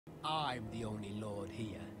I'm the only lord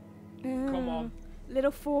here. Come on.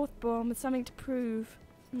 Little fourth born with something to prove.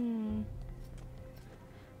 Murder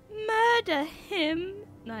him.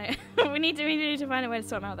 No, we need to find a way to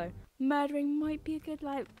sort him out though. Murdering might be a good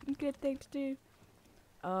thing to do.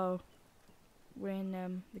 Oh, we're in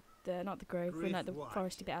not the grove. We're in like the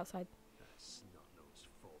foresty bit outside. That's not knows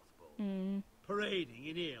fourth. Parading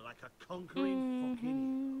in here like a conquering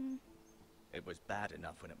fucking. It was bad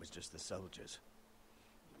enough when it was just the soldiers.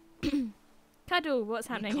 Cuddle, what's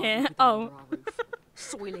happening here? Oh,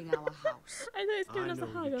 soiling our house. I thought it was giving us a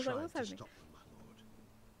hug. I was like, what's happening? Stop them, my lord.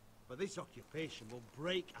 But this occupation will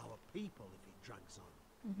break our people if it drags on.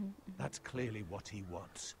 That's clearly what he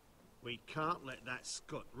wants. We can't let that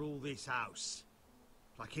scut rule this house.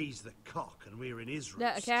 Like he's the cock and we're in his roost.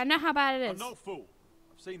 Yeah, okay, I know how bad it I'm is. no fool.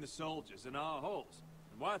 I've seen the soldiers in our halls,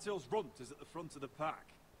 and Whitehill's runt is at the front of the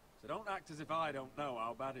pack. So don't act as if I don't know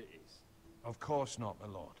how bad it is. Of course not, my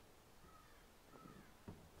lord.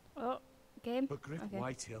 Oh, game. But Griff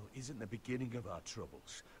Whitehill isn't the beginning of our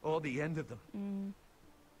troubles, or the end of them.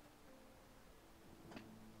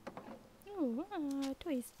 Oh,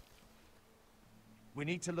 toys. We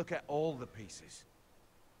need to look at all the pieces.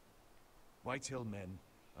 Whitehill men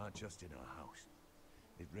aren't just in our house.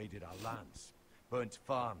 They've raided our lands, burnt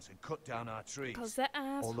farms, and cut down our trees. 'Cause they're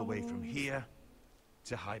assholes. All the way from here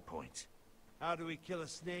to High Point. How do we kill a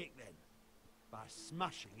snake then? By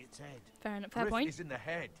smashing its head. Fair enough. Griff Fair point. isn't the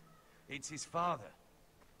head. It's his father.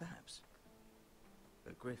 Perhaps.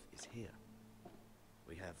 But Griff is here.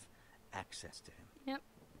 We have access to him. Yep.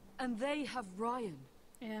 And they have Ryan.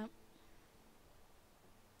 Yeah.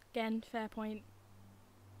 Again, fair point.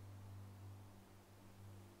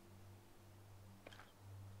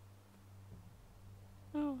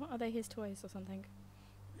 Oh, are they his toys or something?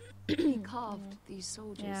 He carved these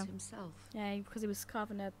soldiers himself. Yeah, because he was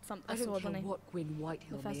carving a sword, I don't care wasn't he? what Gwyn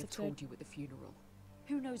Whitehill The may have first told episode. you at the funeral.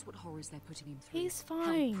 Who knows what horrors they're putting him through? He's Held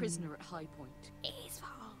fine. prisoner at High Point. He's fine.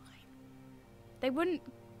 They wouldn't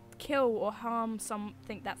kill or harm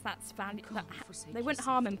something that's valuable. God, forsake They wouldn't yourself.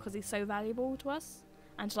 harm him because he's so valuable to us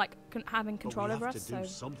and like having control but we over have us. to do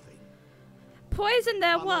So something. poison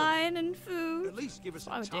their My lord, wine and food. At least give us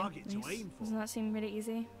That's a what I would do, target at to least. aim for. Doesn't that seem really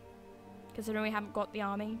easy? Considering we haven't got the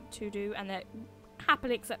army to do, and they're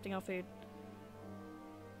happily accepting our food.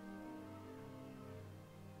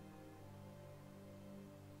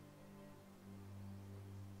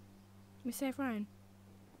 Can we save Ryan?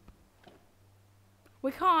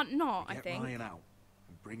 We can't not, I Get think. Ryan out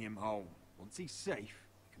and bring him home. Once he's safe,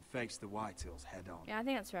 you can face the Whitehills head on. Yeah, I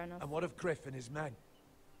think that's fair enough. And what of Griff and his men?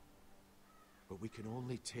 But we can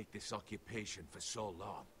only take this occupation for so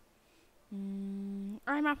long.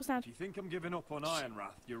 Iron Apple Stand. If you think I'm giving up on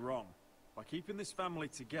Ironrath, you're wrong. By keeping this family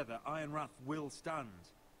together, Ironrath will stand.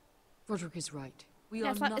 Roderick is right. We Yeah,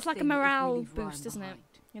 are it's like a nothing if we morale leave Ryan boost, isn't it? behind.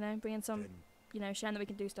 You know, bringing some, Then you know, showing that we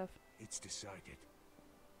can do stuff. it's decided.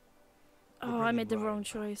 Oh, We're I made the bringing wrong Ryan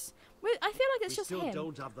back. choice. I feel like it's we just still him.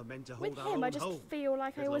 don't have the men to hold With our him, I own just home. feel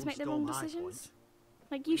like I Let always alone make the wrong storm High decisions.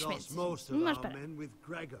 Point. Like you, We lost Schmitz. most of Much our better. men with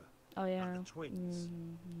Gregor. Oh yeah. And the twins.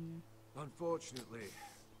 Unfortunately,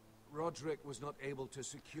 Roderick was not able to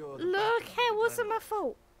secure the Look, backing hey, of the wasn't my Glenmore.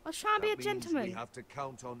 fault. I was trying to be a That means gentleman. We have to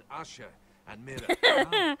count on Asher and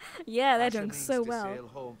Mira. Yeah, they're Asher doing means so to well. sail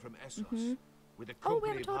home from Essos with a Oh, we company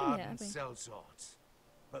haven't of told him yet, hardened have we? sellswords.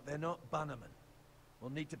 But they're not bannermen. We'll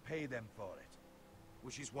need to pay them for it.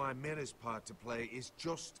 Which is why Mira's part to play is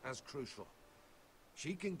just as crucial.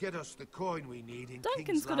 She can get us the coin we need in Duncan's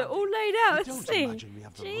King's got it all Landing. laid out, I hasn't don't he? imagine we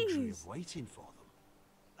have the luxury Jeez. of waiting for them.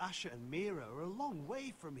 Asher and Mira are a long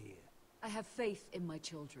way from here. I have faith in my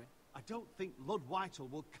children. I don't think Lord Whitehall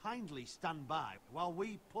will kindly stand by while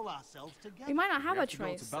we pull ourselves together. We might not have we a have to go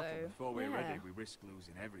choice, to battle so before we're yeah. ready. We risk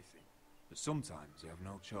losing everything. But sometimes you have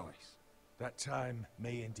no choice. That time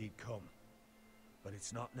may indeed come. But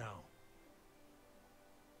it's not now.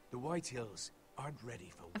 The Whitehills aren't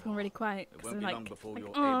ready for war. I've gone really quiet. It 'cause won't I'm be like, long before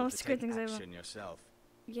you're oh, able to screw take things over. action yourself.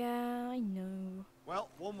 Yeah, I know. Well,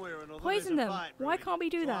 one way or another, Poison there's a them. fight Why brewing, can't we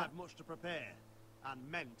do so that? I've much to prepare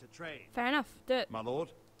and men to train. Fair enough. Do it. My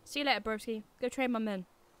lord. See you later, broski. Go train my men.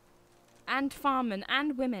 And farmmen,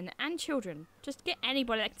 and women, and children. Just get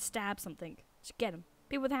anybody that can stab something. Just get them.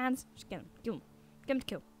 People with hands, just get them. Kill them. Get them to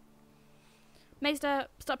kill. Maester,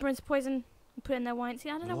 start brewing some poison and put it in their wine. See,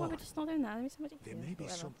 I don't know why we're Lord, just not doing that. Maybe somebody. There Yeah, may be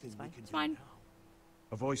whatever. something It's we fine. can It's do fine. now.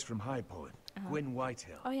 A voice from High Point, Gwyn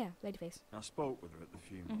Whitehill. Oh yeah, Ladyface. I spoke with her at the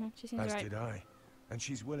funeral. She seems As right. did I. And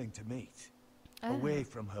she's willing to meet. Oh, Away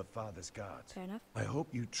from her father's guard. fair enough. I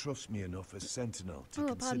hope you trust me enough as Sentinel to Oh,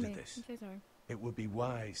 pardon consider me. this. I'm so sorry. It would be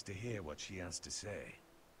wise to hear what she has to say.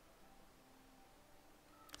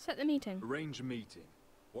 Set the meeting. Arrange a meeting.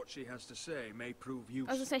 What she has to say may prove I was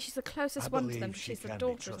useful. gonna say she's the closest I one to them. believe she She's the can be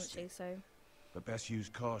daughter, isn't she? trusted. So, But best use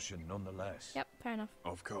caution nonetheless. yep, fair enough.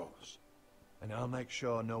 Of course. And I'll make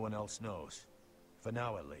sure no one else knows. For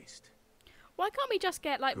now, at least. Why can't we just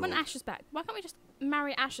get like when Good. Asher's back? Why can't we just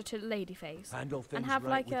marry Asher to Ladyface Handle things and have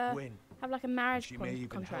right like with a Gwyn. marriage She may even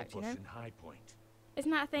contract? help You us know, in High Point.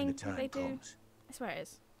 isn't that a When thing the that time they do? comes. I swear it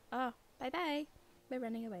is. Oh, bye bye. We're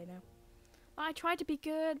running away now. I tried to be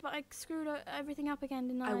good, but I screwed everything up again,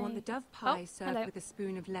 didn't I? I want the dove pie served hello. with a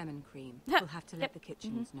spoon of lemon cream. We'll have to let Yep. the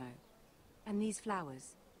kitchens know. And these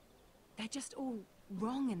flowers, they're just all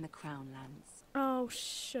wrong in the Crown lands. Oh,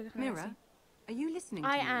 sugar. Mira, are you listening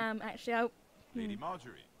I to me? am actually. Oh, Lady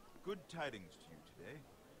Marjorie, good tidings to you today.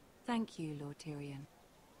 Thank you, Lord Tyrion.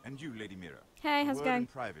 And you, Lady Mira. hey, A how's it word going? in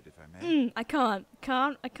private, if I may. I can't.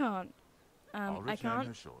 I can't. I'll I return can't.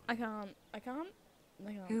 her shortly. I can't. I can't.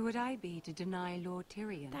 I can't. Who would I be to deny Lord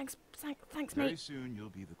Tyrion? Thanks, Very mate. soon you'll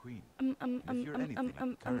be the queen. If you're anything like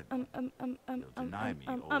the current one, you'll deny me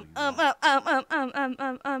all you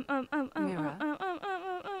know.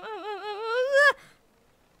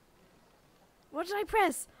 What did I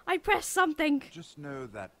press? I pressed something. Just know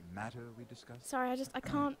that matter we discussed. Sorry, I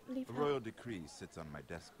can't leave The that. royal decree sits on my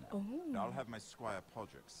desk now. Oh. And I'll have my squire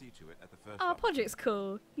Podrick see to it at the first Oh, opportunity. Podrick's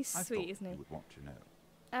cool. He's I sweet, thought isn't he? you would want to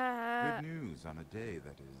know. Uh, Good news on a day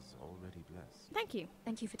that is already blessed. thank you.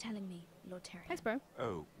 Thank you for telling me, Lord Tyrion. Thanks, bro.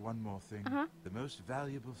 Oh, one more thing. Uh-huh. The most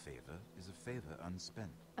valuable favor is a favor unspent.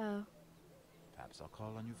 Oh, Perhaps I'll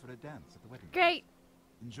call on you for a dance at the wedding. great.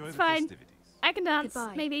 Enjoy It's the fine. festivities. I can dance,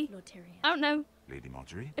 Goodbye, maybe. Lord Tyrion. I don't know. Lady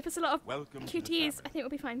Marjorie, If it's a lot of welcome to the QTs, I family. think we'll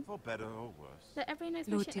be fine. For better or worse. That everybody knows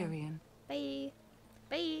my Lord shit now. Tyrion, Bye.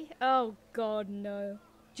 Bye. Oh, God, no.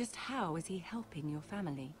 just how is he helping your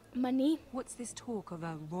family? Money. What's this talk of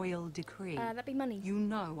a royal decree? That'd be money. You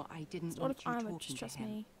know I didn't It's all of want you armor, talking just to trust him.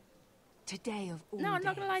 me. Today of all No, I'm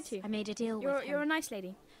not gonna lie days. to you. I made a deal with You're a him nice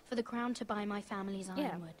lady. for the crown to buy my family's Yeah.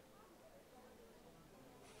 ironwood.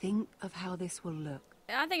 Think of how this will look.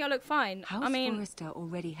 I think I look fine. House I mean, Forrester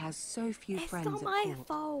already has so few it's friends not at my court.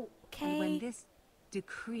 fault, And when okay? this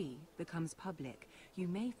decree becomes public, you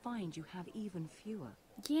may find you have even fewer.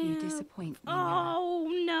 Yeah. You disappoint me, Mira.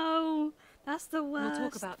 Oh, no. That's the We'll worst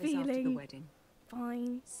talk about this feeling. after the wedding.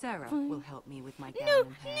 Fine. Sarah Fine. will help me with my gown No,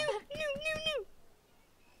 and hair. no.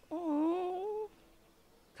 Oh,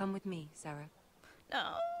 Come with me, Sarah.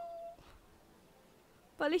 no.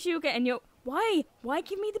 But at least you're getting your... Why? Why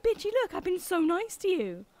give me the bitchy look? I've been so nice to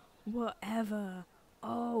you. Whatever.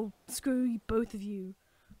 Oh, screw you, both of you.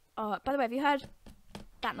 By the way, have you heard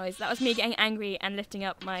that noise? That was me getting angry and lifting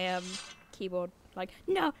up my keyboard. Like,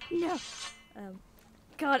 no.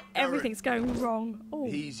 God, everything's going wrong. Oh,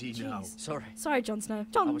 Easy now. jeez. Sorry, Sorry, Jon Snow.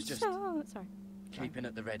 Jon was just- Snow. Sorry. keeping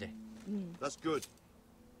at the ready. That's good.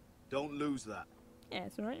 Don't lose that. Yeah,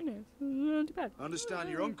 it's alright, you know. It's not too bad. I understand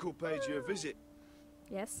your uncle paid you a visit.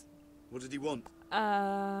 Yes. What did he want?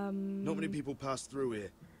 Not Not many people pass through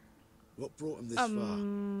here. What brought him this far?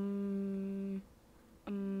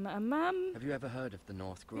 Have you ever heard of the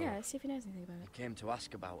North Grove? Yeah, let's see if he knows anything about I it. came to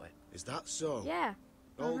ask about it. Is that so? Yeah.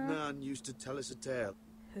 Old Uh-huh. Nan used to tell us a tale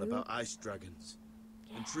Who? about ice dragons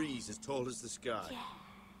and trees as tall as the sky.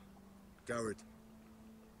 Garrett,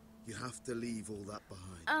 you have to leave all that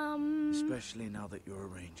behind. Especially now that you're a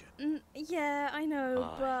ranger. Yeah, I know,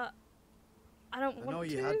 Aye. but I don't I want know to.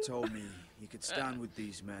 you had told me you could stand with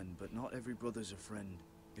these men, but not every brother's a friend.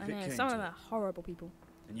 If I it know, came some of to them it, are horrible people.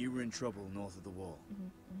 and you were in trouble north of the wall,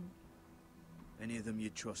 any of them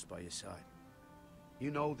you'd trust by your side.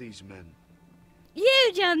 You know these men.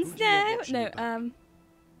 You, Jon Who do you want Snow! watching No, your back?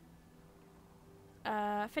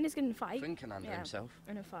 Finn is going to fight. Finn can handle Yeah. himself.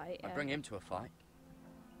 In a fight, I'd bring him to a fight.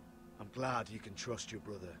 I'm glad you can trust your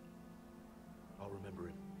brother. I'll remember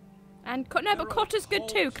him. And no, but Cotter's good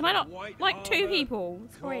too. Can I not like two people?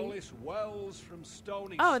 Three. Corliss wells from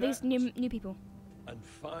stony Oh, these septs. new people. And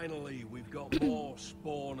finally, we've got more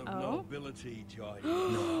spawn of Oh. nobility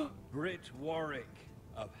joining. Brit Warwick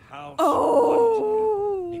of House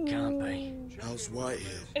Oh! It can't be. House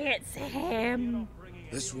Whitehill. It's him.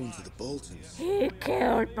 This one for the Boltons. He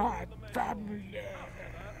killed my family.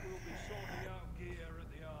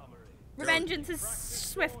 Revengeance is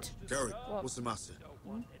swift. Garrett, What? what's the matter?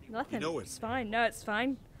 Nothing. You know him? It's fine. No, it's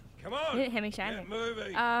fine. Come on, You didn't hear me shouting. get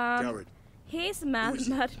moving. Garrett, He's the man Who is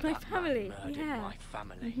that he? murdered my That family. man murdered Yeah. my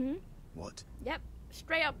family. what? Yep.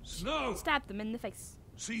 Straight up. Snow, Stabbed them in the face.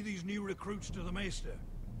 see these new recruits to the Maester.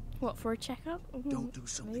 What, for a checkup? Ooh, Don't do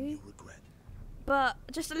something maybe. you'll regret. But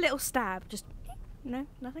just a little stab. Just no,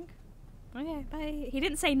 nothing. Okay, bye. He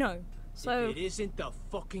didn't say no. So It isn't the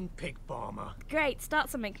fucking pig farmer. great. Start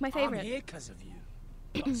something. My I'm favorite. here because of you.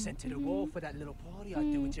 Got sent to the war for that little party I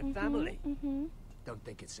do with your family. Don't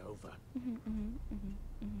think it's over.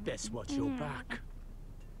 Best watch your back.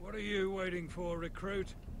 What are you waiting for,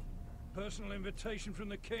 recruit? Personal invitation from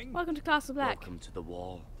the king? Welcome to Castle Black. Welcome to the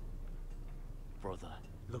wall, brother.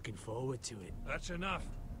 Looking forward to it. That's enough.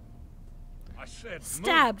 I said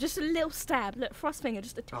Stab, just a little stab. Look, frost finger,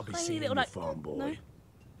 just a I'll be tiny seeing little you, like farm boy. No,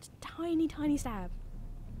 just tiny, tiny stab.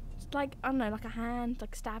 Just like I don't know, like a hand,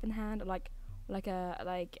 like a stab in the hand, or like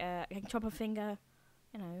a chop a finger.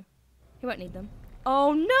 You know, he won't need them.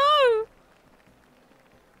 Oh no!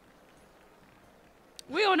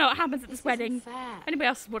 We all know what happens at this wedding. Fair. Anybody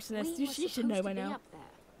else watching this, you should know by now.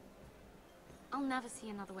 I'll never see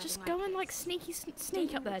another wedding. Just go and like sneak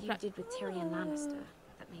up there. What you did with Tyrion Lannister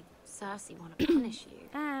that made Cersei want to punish you.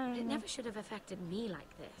 But it never should have affected me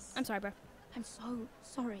like this. I'm sorry, bro. I'm so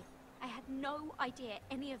sorry. I had no idea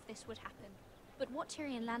any of this would happen. But what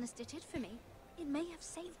Tyrion Lannister did for me, it may have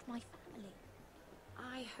saved my family.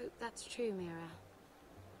 I hope that's true, Mira.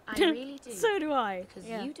 I really do. So do I. Because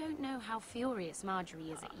you don't know how furious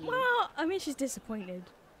Marjorie is at you. Well, I mean, she's disappointed.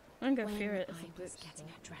 I'm going to fear it. I was getting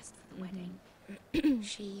her dressed for the wedding.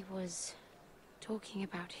 She was talking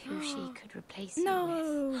about who she could replace you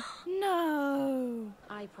with. No.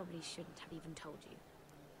 I probably shouldn't have even told you.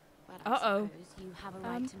 But I suppose you have a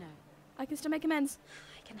right to know. I can still make amends.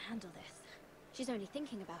 I can handle this. She's only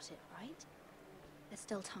thinking about it, right? There's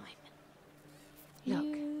still time. Look,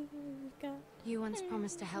 you once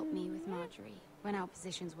promised to help me with Marjorie when our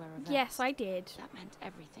positions were reversed. Yes, I did. That meant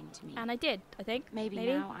everything to me. And I did, I think. Maybe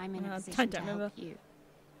now I'm in a position to help you.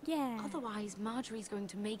 Yeah. Otherwise, Marjorie's going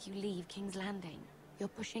to make you leave King's Landing. You're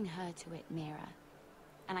pushing her to it, Mira.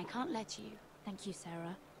 And I can't let you. Thank you,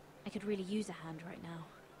 Sarah. I could really use a hand right now.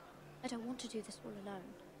 I don't want to do this all alone.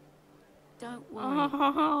 Don't worry.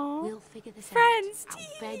 Oh. We'll figure this friends. out.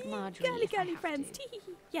 I'll beg Marjorie Girly friends.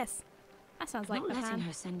 Yes. That sounds like not my letting plan.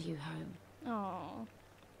 her send you home. Oh.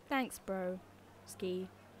 Thanks, bro. Ski.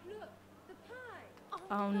 Look, the pie.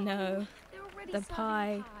 Oh no. They're already The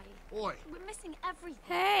pie. Oi. We're missing everything.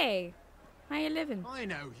 Hey. How you living? I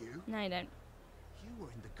know you. No, you don't. You were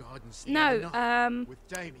in the gardens No, with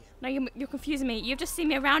Damien. No, you're confusing me. You've just seen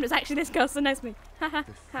me around. It was actually this girl, so knows me.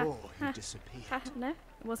 Before he disappeared. No,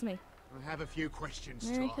 it wasn't me. I have a few questions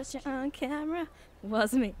No, to because ask. you're on camera. It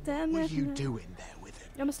wasn't me. What were you doing there with him?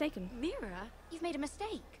 You're mistaken. Mira, you've made a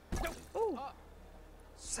mistake. Oh.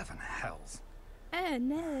 7 hells. Oh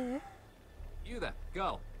no. You there,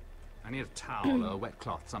 girl. I need a towel or a wet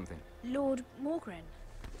cloth, something. Lord Morgren.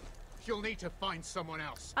 You'll need to find someone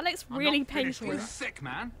else. That looks really painful. You sick,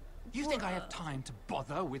 man? You think I have time to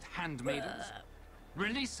bother with handmaidens?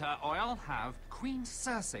 Release her, or I'll have Queen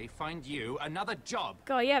Cersei find you another job.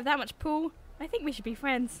 God, you have that much pull. I think we should be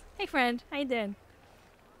friends. Hey, friend, how you doing?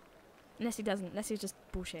 Unless he doesn't. Unless he's just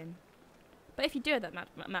bullshitting. But if you do have that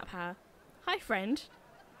map power, hi, friend.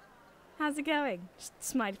 How's it going? Just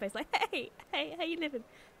smiley face, like, hey, how you living?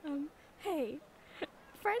 Hey,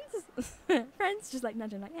 friends, friends, just like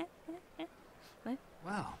nudging, like, No?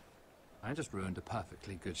 Well, I just ruined a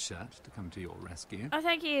perfectly good shirt to come to your rescue. Oh,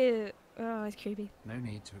 thank you. Oh, it's creepy. No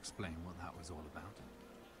need to explain what that was all about.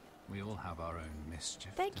 We all have our own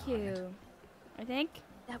mischief. Thank to hide. you. I think.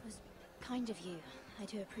 That was kind of you. I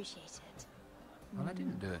do appreciate it. Well, I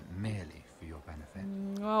didn't do it merely for your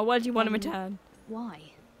benefit. Oh, what do you want in return? Why?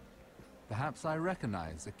 Perhaps I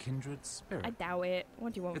recognize a kindred spirit. I doubt it.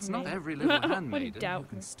 What do you want It's from not me? every little What do you handmaiden doubt? who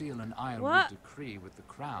can steal an ironwood What? decree with the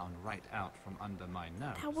crown right out from under my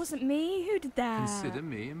nose. That wasn't me. Who did that? Consider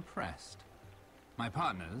me impressed. My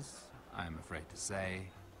partners, I am afraid to say,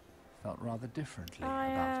 felt rather differently I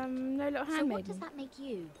about am no little So what handmaiden. does that make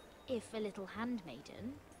you? If a little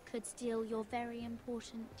handmaiden could steal your very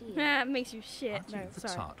important deal? That makes you shit. Aren't No, you the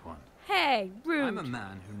sorry. tart one? Hey, rude. I'm a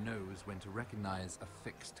man who knows when to recognize a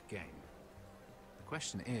fixed game. The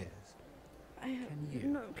question is, I have can you?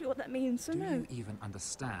 no clue what that means, so do no. you even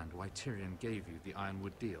understand why Tyrion gave you the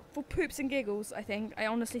ironwood deal? For poops and giggles, I think. I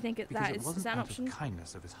honestly think Because that it is wasn't that an out option? of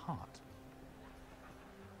kindness of his heart.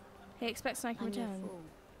 He expects something in I'm no return. fool.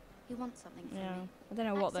 He wants something from Yeah, me. I don't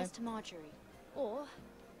know what though. Access to Marjorie. Or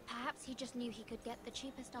perhaps he just knew he could get the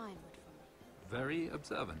cheapest ironwood from me. Very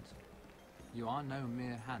observant. You are no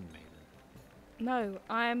mere handmaiden. No,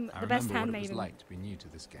 I'm I the best remember what it was handmaiden. like to be new to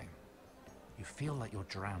this game. You feel like you're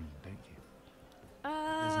drowning, don't you?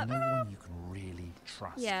 There's no one you can really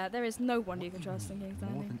trust. Yeah, there is no one you can trust in King's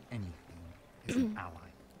More Landing. than anything is an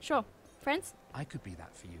ally. Sure. Friends? I could be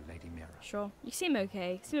that for you, Lady Mira. Sure. You seem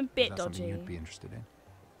okay. You seem a Is bit that something dodgy. you'd be interested in?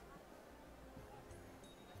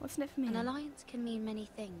 What's in it for me? An alliance can mean many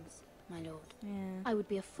things, my lord. Yeah. I would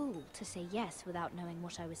be a fool to say yes without knowing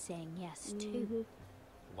what I was saying yes to.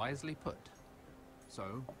 Wisely put.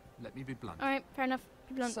 So, let me be blunt. Alright, fair enough.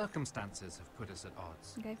 Be blunt. Circumstances have put us at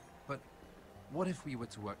odds. Okay. But what if we were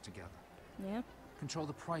to work together? Yeah. Control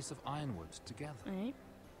the price of ironwood together. Alright.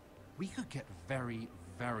 We could get very,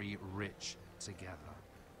 very rich together.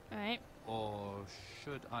 Alright. Or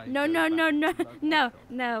should I? No. Who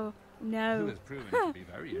No. has proven to be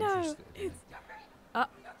very interested.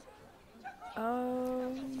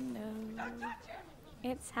 Oh no.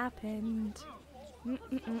 It's happened.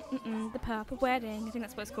 The purple wedding. I think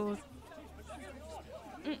that's what it's called.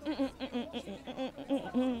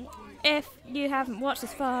 If you haven't watched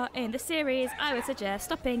this far in the series, I would suggest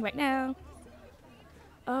stopping right now.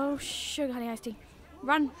 Oh, sugar honey iced tea.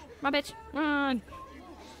 Run, bitch, run.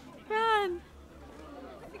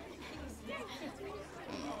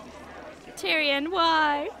 Tyrion,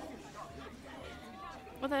 why?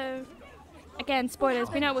 Although, again, spoilers,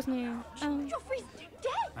 we know it was new. Joffrey's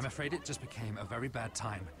dead! I'm afraid it just became a very bad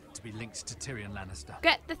time to be linked to Tyrion Lannister.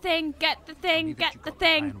 Get the thing,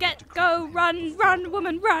 go, run,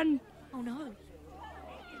 woman, run! Oh no.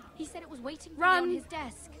 He said it was waiting for Run. me on his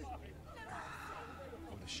desk.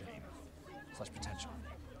 What a shame. Such potential.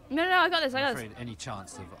 No, I got this, I'm afraid any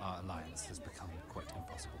chance of our alliance has become quite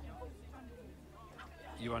impossible.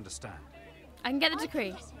 You understand? I can get the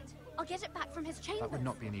decree. I'll get it back from his chamber. That would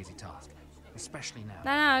not be an easy task, especially now.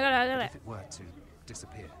 No, I got But it. if it were to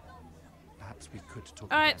disappear, perhaps we could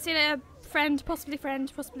talk Alright, again. see you later. Friend,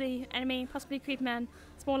 possibly enemy, possibly creep man.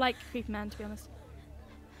 It's more like creep man, to be honest.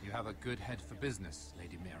 You have a good head for business,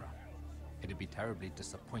 Lady Mira. It'd be terribly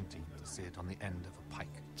disappointing to see it on the end of a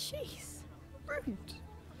pike. Jeez. Rude.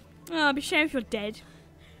 Oh, I'd be ashamed if you're dead.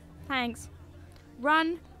 Thanks.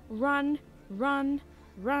 Run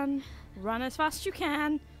as fast as you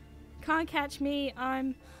can. Can't catch me,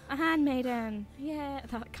 I'm a handmaiden. Yeah,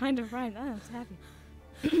 that kind of rhyme. Oh, it's heavy.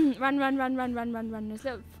 Run.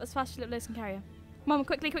 As fast as little Liz can carry her. Mom,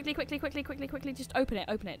 quickly. Just open it.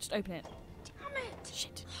 Damn it!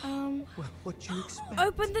 Shit. Well, what do you expect?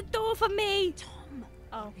 Open the door for me! Tom!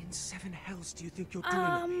 Oh. In seven hells do you think you're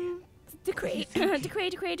doing? Decree.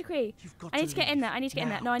 Decree. You've got I need to get in there. leave I need to get in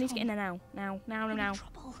there. No, I need to get in there now. Now.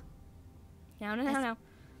 Trouble. Now.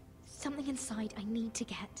 Something inside I need to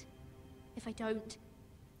get. If I don't...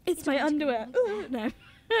 It's my going to be underwear. a nightmare.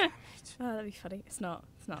 No. Oh, that'd be funny. It's not.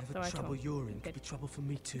 Whatever Don't worry, trouble come on. you're in Good. could be trouble for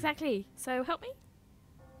me too. Exactly. So help me.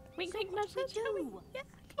 Wink, So what do we help me. do? Yeah,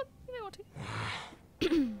 come on. You know what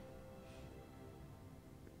to.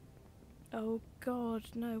 Oh God,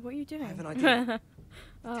 no! What are you doing? I have an idea.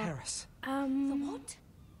 Oh. Terrace. The what?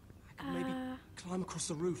 I could maybe climb across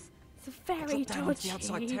the roof. It's very Drop down onto the dodgy.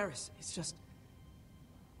 outside terrace. It's just...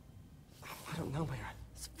 I don't know, Mira.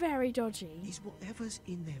 It's very dodgy. Is whatever's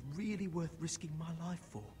in there really worth risking my life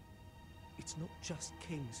for? It's not just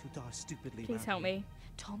kings who die stupidly. Please help me.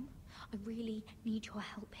 Tom, I really need your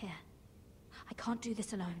help here. I can't do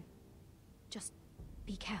this alone. Just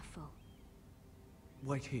be careful.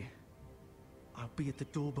 Wait here. I'll be at the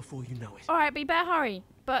door before you know it. Alright, but you better hurry.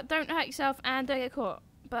 But don't hurt yourself and don't get caught.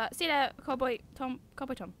 But see you later, Cowboy Tom.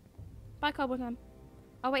 Bye, Cowboy Tom.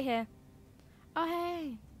 I'll wait here. Oh,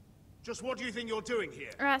 hey. Just what do you think you're doing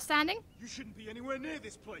here? Standing? You shouldn't be anywhere near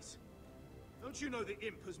this place. Don't you know the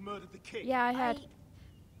imp has murdered the king? Yeah, I heard.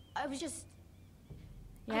 I was just...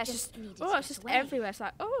 Yeah, I it's just needed to oh, get it's just away. everywhere. It's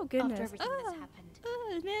like, oh goodness. After everything that's happened.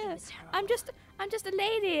 Oh no. It was terrible. I'm just a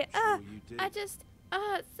lady. you did. I just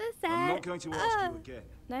it's so sad. I'm not going to ask you again.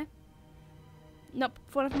 No. Nope.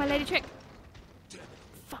 Falling for my lady trick.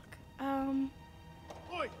 Fuck.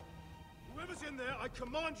 Oi! Whoever's in there, I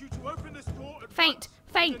command you to open this door at Faint.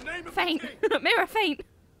 once. In the name of the king. Mira, faint.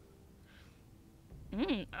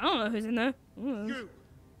 I don't know who's in there. You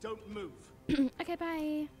don't move. Okay,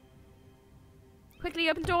 bye. Quickly,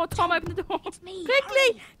 open the door. Tom, open the door. It's me.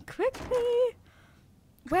 Quickly.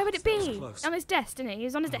 Where would it That was be? close. On his desk, didn't he? He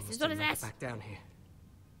was on his desk. He was on his Make it desk. back down here.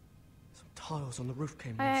 Some tiles on the roof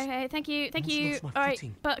came loose. Okay, thank you. Almost lost my All right,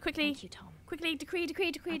 footing. but quickly. Thank you, Tom. Quickly, decree. I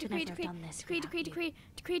could never have done this without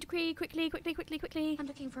you. Quickly. I'm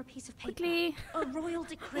looking for a piece of paper. Quickly. A royal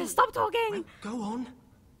decree. Stop talking. Go on.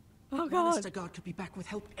 Oh The God. Lannister guard could be back with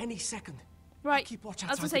help any second. Right. Keep watch I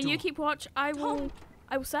was outside gonna say, the you door. keep watch. I will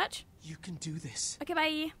search. You can do this. Okay,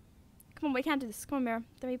 bye. Come on, we can do this. Come on, Mira.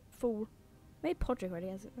 Don't be a fool. Maybe Podrick already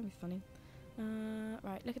has it. That'd be funny.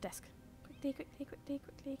 Right, look at desk. Quickly.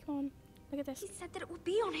 Come on. Look at desk. He said that it would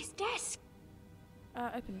be on his desk.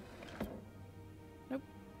 Open. Nope.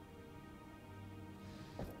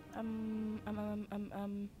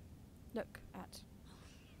 Look at.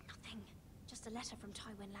 Nothing. Just a letter from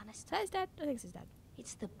Tywin Lannister. Is that his dad? I think it's his dad.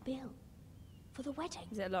 It's the bill for the wedding.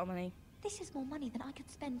 Is it a lot of money? This is more money than I could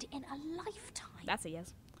spend in a lifetime. That's a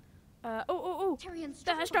yes. Oh. Tyrion's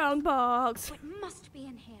The strong box. Oh, it must be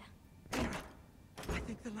in here. I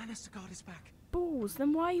think the Lannister guard is back. Balls,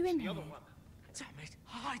 then why are you in here? Damn it,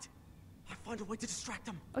 hide! I'll find a way to distract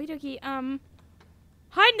them. Okie dokie,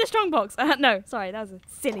 hide in the strong box. No, sorry, that was a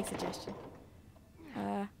silly suggestion.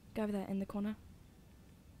 Go over there in the corner.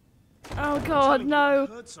 Oh god, no.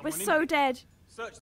 We're so dead. Search